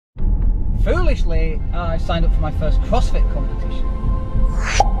foolishly, I signed up for my first CrossFit competition.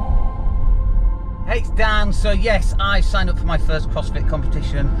 Hey, it's Dan. So yes, I signed up for my first CrossFit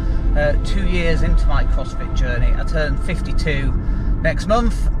competition 2 years into my CrossFit journey. I turn 52 next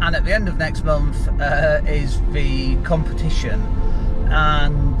month, and at the end of next month is the competition,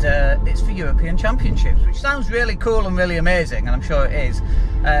 and it's for European Championships, which sounds really cool and really amazing, and I'm sure it is,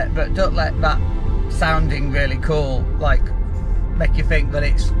 but don't let that sounding really cool like make you think that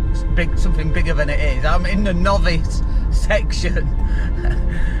it's big, something bigger than it is. I'm in the novice section,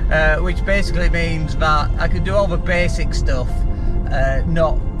 which basically means that I can do all the basic stuff,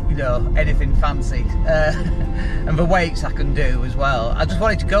 not, you know, anything fancy, and the weights I can do as well. I just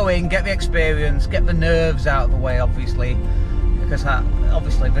wanted to go in, get the experience, get the nerves out of the way, obviously, because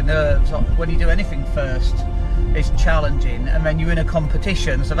obviously the nerves, when you do anything first, is challenging, and then you're in a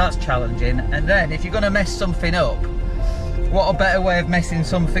competition, so that's challenging. And then if you're going to mess something up, what a better way of messing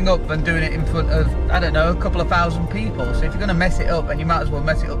something up than doing it in front of, I don't know, a couple of thousand people. So if you're going to mess it up, then you might as well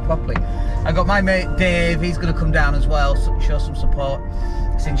mess it up properly. I got my mate Dave, he's going to come down as well, so show some support.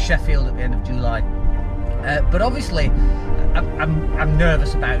 It's in Sheffield at the end of July. But obviously, I'm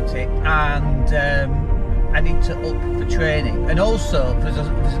nervous about it, and I need to up the training. And also, there's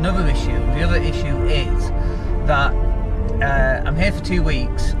another issue. The other issue is that I'm here for 2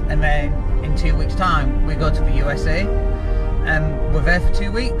 weeks, and then in 2 weeks' time, we go to the USA. And we're there for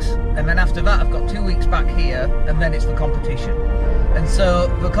 2 weeks, and then after that I've got 2 weeks back here, and then it's the competition. And so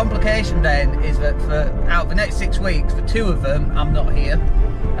the complication then is that for out of the next 6 weeks, for 2 of them I'm not here,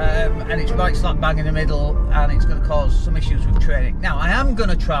 and it's right slap bang in the middle, and it's going to cause some issues with training. Now I am going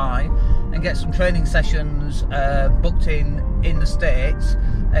to try and get some training sessions booked in the States.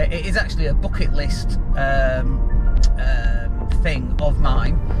 It is actually a bucket list thing of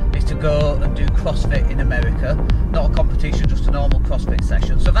mine, is to go and do CrossFit in America. Not a competition, just a normal CrossFit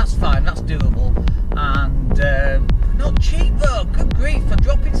session. So that's fine, that's doable, and not cheap though. Good grief, for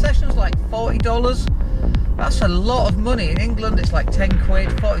drop-in sessions like $40. That's a lot of money. In England it's like 10 quid.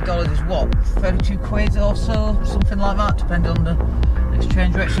 $40 is what, 32 quid or so, something like that, depending on the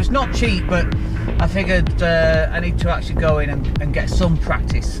exchange rate. So it's not cheap, but I figured I need to actually go in and get some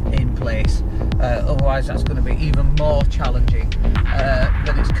practice in place, otherwise that's going to be even more challenging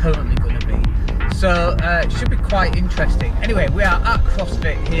than it's currently going to be. So it should be quite interesting. Anyway, we are at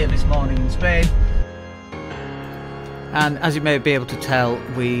CrossFit here this morning in Spain, and as you may be able to tell,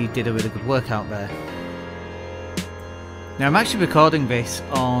 we did a really good workout there. Now I'm actually recording this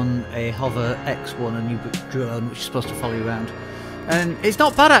on a Hover X1, a new drone which is supposed to follow you around. And it's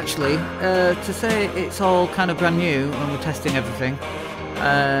not bad actually, to say it's all kind of brand new and we're testing everything.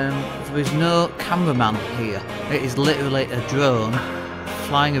 There is no cameraman here. It is literally a drone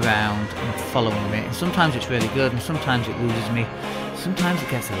flying around and following me. And sometimes it's really good and sometimes it loses me. Sometimes it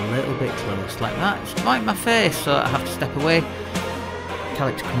gets a little bit close, like that. It's right in my face, so I have to step away. Tell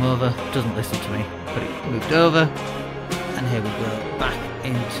it to come over, doesn't listen to me. But it moved over, and here we go, back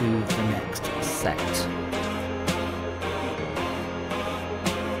into the next set.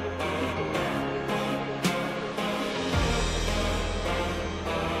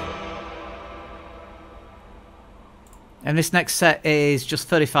 And this next set is just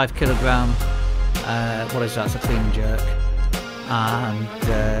 35 kilogram. What is that? It's a clean and jerk. And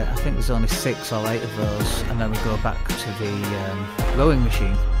I think there's only 6 or 8 of those. And then we go back to the rowing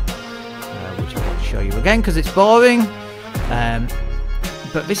machine, which I won't show you again because it's boring.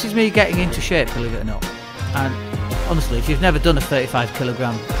 But this is me getting into shape, believe it or not. And honestly, if you've never done a 35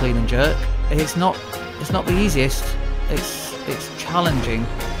 kilogram clean and jerk, it's not the easiest. It's challenging.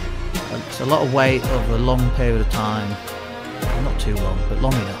 It's a lot of weight over a long period of time. Not too long, but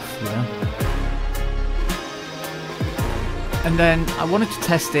long enough, you know. And then I wanted to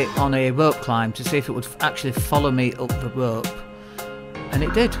test it on a rope climb to see if it would actually follow me up the rope, and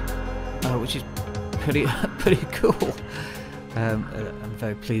it did, which is pretty cool. I'm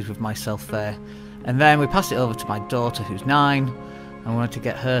very pleased with myself there. And then we passed it over to my daughter, who's 9. I wanted to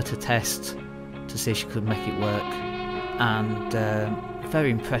get her to test to see if she could make it work, and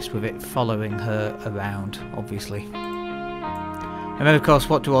very impressed with it following her around, obviously. And then of course,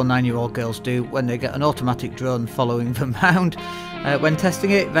 what do all 9-year-old girls do when they get an automatic drone following them around? When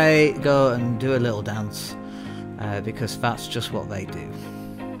testing it, they go and do a little dance, because that's just what they do.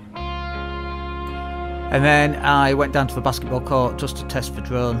 And then I went down to the basketball court just to test the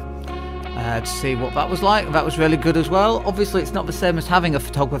drone, to see what that was like. That was really good as well. Obviously it's not the same as having a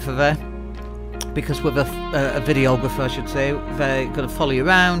photographer there, because with a videographer, I should say, they're going to follow you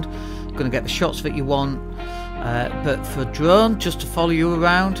around, going to get the shots that you want. But for a drone, just to follow you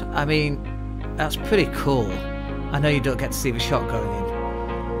around, I mean, that's pretty cool. I know you don't get to see the shot going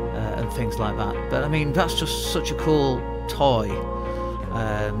in, and and things like that. But I mean, that's just such a cool toy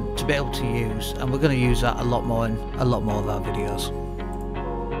to be able to use, and we're going to use that a lot more in a lot more of our videos.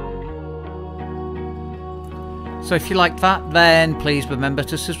 So if you like that, then please remember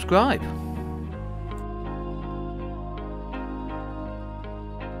to subscribe.